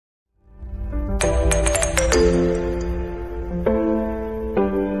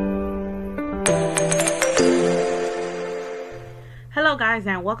guys,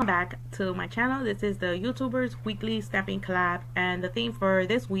 and welcome back to my channel. This is the YouTubers weekly stamping collab, and the theme for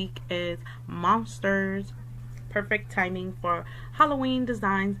this week is monsters. Perfect timing for Halloween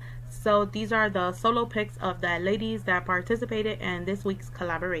designs. So these are the solo pics of the ladies that participated in this week's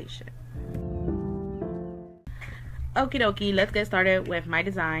collaboration. Okie dokie, let's get started with my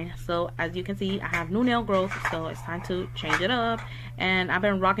design. So as you can see, I have new nail growth, so it's time to change it up. And I've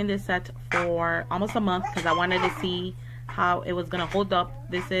been rocking this set for almost a month because I wanted to see how it was gonna hold up.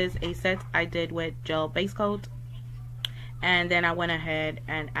 This is a set I did with gel base coat, and then I went ahead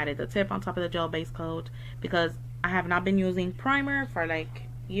and added the tip on top of the gel base coat because I have not been using primer for like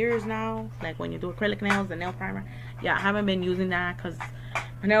years now. Like when you do acrylic nails, the nail primer, yeah, I haven't been using that because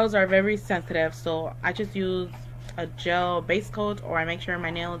my nails are very sensitive. So I just use a gel base coat, or I make sure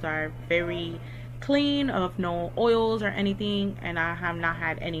my nails are very clean of no oils or anything, and I have not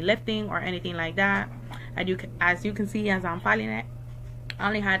had any lifting or anything like that. As you can see, as I'm filing it, I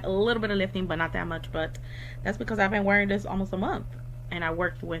only had a little bit of lifting, but not that much. But that's because I've been wearing this almost a month, and I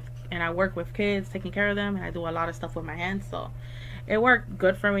work with kids, taking care of them, and I do a lot of stuff with my hands, so it worked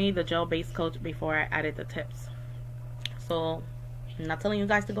good for me, the gel base coat, before I added the tips. So I'm not telling you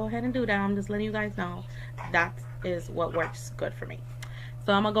guys to go ahead and do that. I'm just letting you guys know that is what works good for me.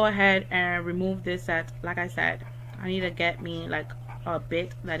 So I'm gonna go ahead and remove this set. Like I said, I need to get me like a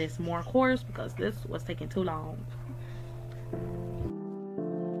bit that is more coarse because this was taking too long.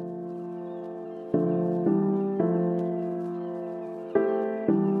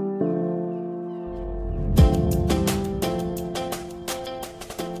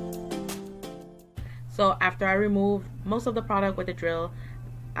 So after I remove most of the product with the drill,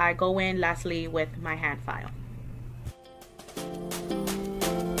 I go in lastly with my hand file.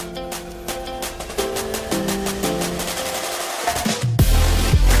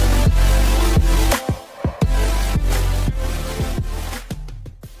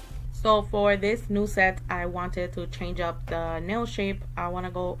 So for this new set, I wanted to change up the nail shape. I want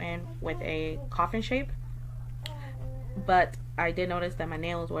to go in with a coffin shape, but I did notice that my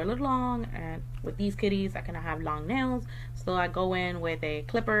nails were a little long, and with these kitties I cannot have long nails, so I go in with a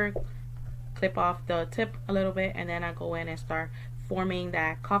clipper, clip off the tip a little bit, and then I go in and start forming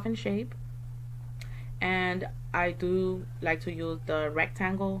that coffin shape. And I do like to use the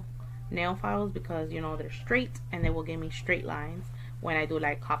rectangle nail files because, you know, they're straight and they will give me straight lines when I do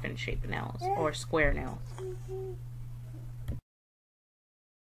like coffin shaped nails or square nails.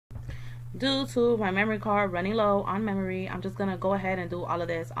 Due to my memory card running low on memory, I'm just gonna go ahead and do all of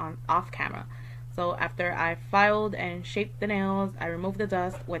this off camera. So after I filed and shaped the nails, I removed the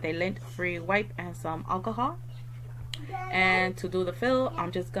dust with a lint-free wipe and some alcohol. And to do the fill,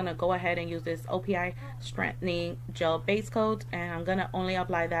 I'm just gonna go ahead and use this OPI strengthening gel base coat, and I'm gonna only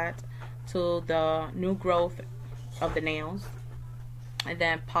apply that to the new growth of the nails, and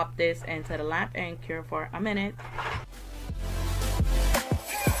then pop this into the lamp and cure for a minute.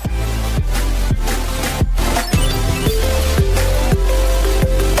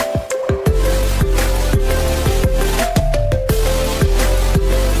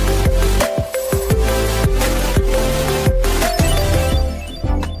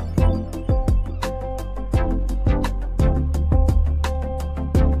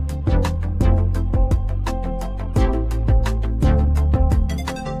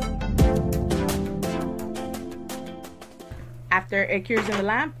 After it cures in the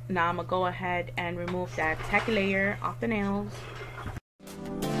lamp, now I'm gonna go ahead and remove that tacky layer off the nails.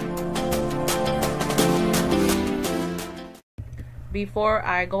 Before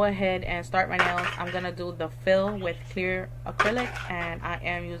I go ahead and start my nails, I'm gonna do the fill with clear acrylic, and I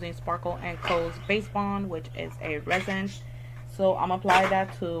am using Sparkle & Co.'s Base Bond, which is a resin. So I'm gonna apply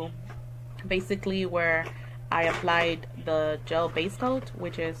that to basically where I applied the gel base coat,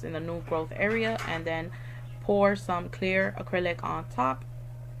 which is in the new growth area, and then pour some clear acrylic on top,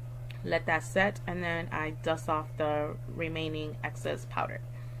 let that set, and then I dust off the remaining excess powder.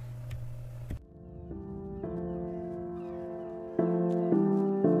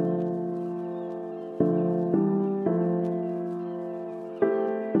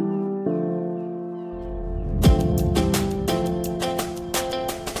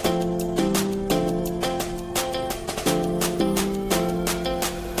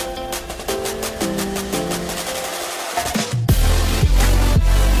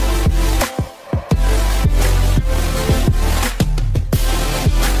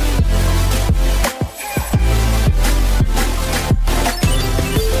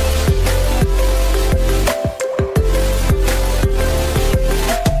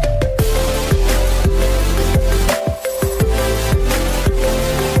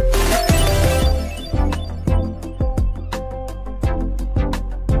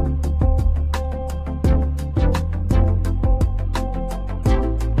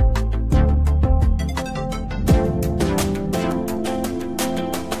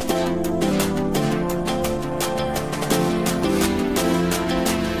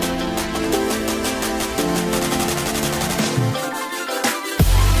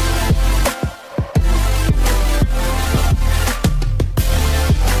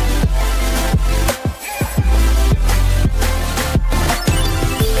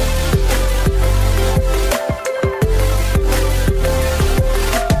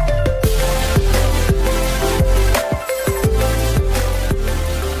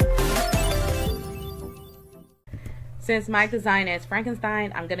 Since my design is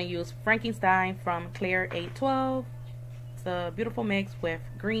Frankenstein, I'm going to use Frankie Stein from Clear 812. It's a beautiful mix with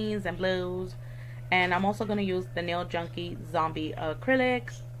greens and blues. And I'm also going to use the TheNailJunkie Zombie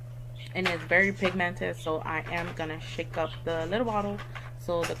Acrylic. And it's very pigmented, so I am going to shake up the little bottle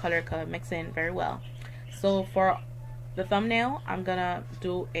so the color could mix in very well. So for the thumbnail, I'm going to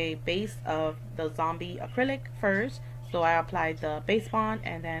do a base of the Zombie Acrylic first. So I applied the base bond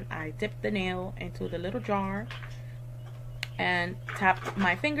and then I dipped the nail into the little jar and tapped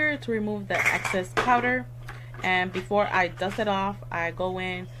my finger to remove the excess powder. And before I dust it off, I go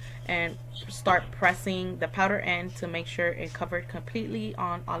in and start pressing the powder end to make sure it covered completely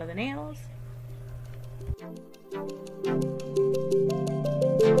on all of the nails.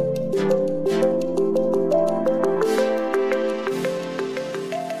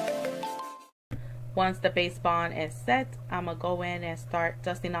 Once the base bond is set, I'm gonna go in and start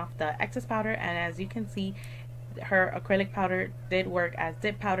dusting off the excess powder. And as you can see, her acrylic powder did work as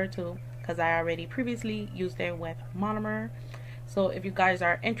dip powder too, because I already previously used it with monomer. So if you guys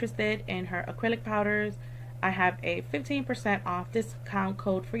are interested in her acrylic powders, I have a 15% off discount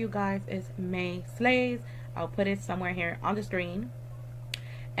code for you guys. It's MAESLAYS. I'll put it somewhere here on the screen.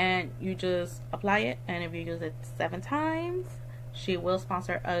 And you just apply it, and if you use it 7 times, she will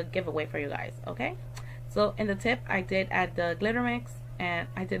sponsor a giveaway for you guys, okay? So in the tip, I did add the glitter mix, and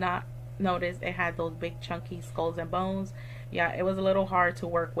I did not notice it had those big chunky skulls and bones. Yeah, it was a little hard to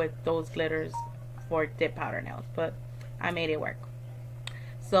work with those glitters for dip powder nails, but I made it work.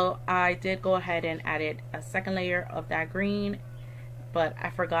 So I did go ahead and added a second layer of that green, but I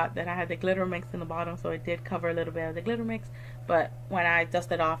forgot that I had the glitter mix in the bottom, so it did cover a little bit of the glitter mix, but when I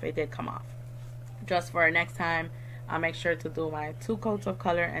dusted off, it did come off. Just for next time, I'll make sure to do my 2 coats of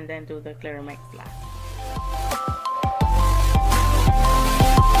color and then do the glitter mix last.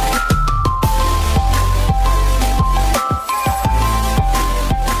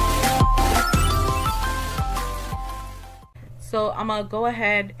 So I'm gonna go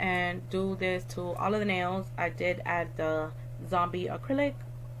ahead and do this to all of the nails. I did add the Zombie Acrylic,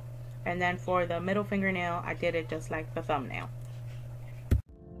 and then for the middle fingernail, I did it just like the thumbnail.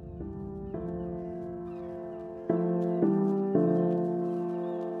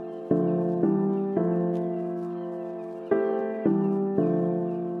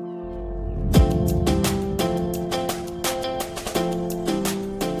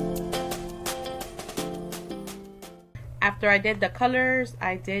 After I did the colors,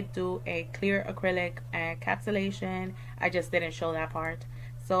 I did do a clear acrylic encapsulation. I just didn't show that part.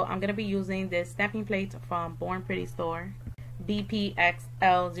 So I'm going to be using this stamping plate from BornPrettyStore,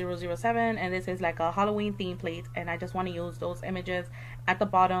 BPXL007, and this is like a Halloween theme plate, and I just want to use those images at the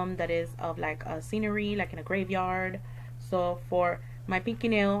bottom that is of like a scenery, like in a graveyard. So for my pinky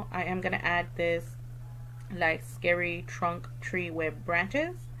nail, I am going to add this like scary trunk tree with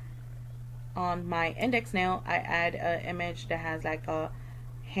branches. On my index nail, I add an image that has like a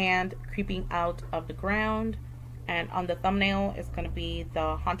hand creeping out of the ground, and on the thumbnail it's going to be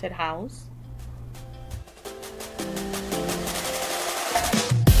the haunted house.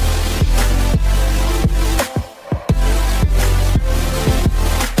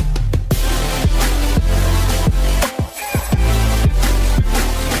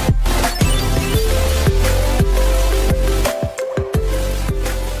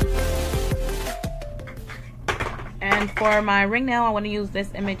 For my ring nail, I want to use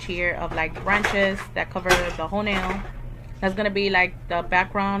this image here of like branches that cover the whole nail. That's going to be like the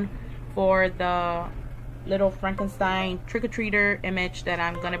background for the little Frankenstein trick-or-treater image that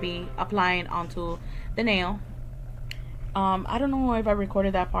I'm going to be applying onto the nail. I don't know if I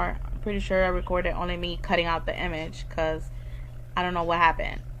recorded that part. I'm pretty sure I recorded only me cutting out the image because I don't know what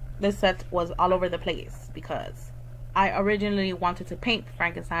happened. This set was all over the place because I originally wanted to paint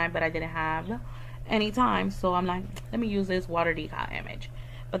Frankenstein, but I didn't have any time, so I'm like, let me use this water decal image.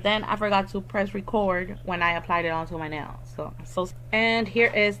 But then I forgot to press record when I applied it onto my nail. And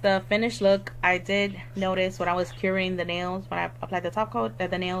here is the finished look. I did notice when I was curing the nails, when I applied the top coat, that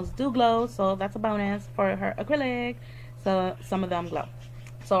the nails do glow, so that's a bonus for her acrylic. So some of them glow.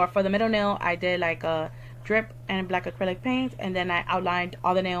 So for the middle nail, I did like a drip and black acrylic paint, and then I outlined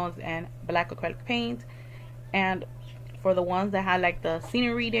all the nails in black acrylic paint. And for the ones that had like the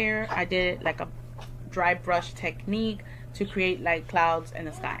scenery there, I did like a dry brush technique to create like clouds in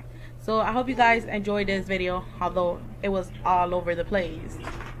the sky. So I hope you guys enjoyed this video, although it was all over the place.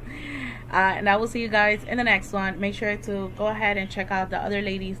 And I will see you guys in the next one. Make sure to go ahead and check out the other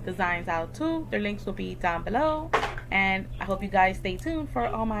ladies' designs out too. Their links will be down below. And I hope you guys stay tuned for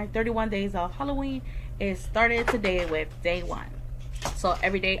all my 31 days of Halloween. It started today with day 1. So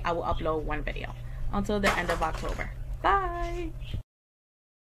every day I will upload 1 video until the end of October. Bye.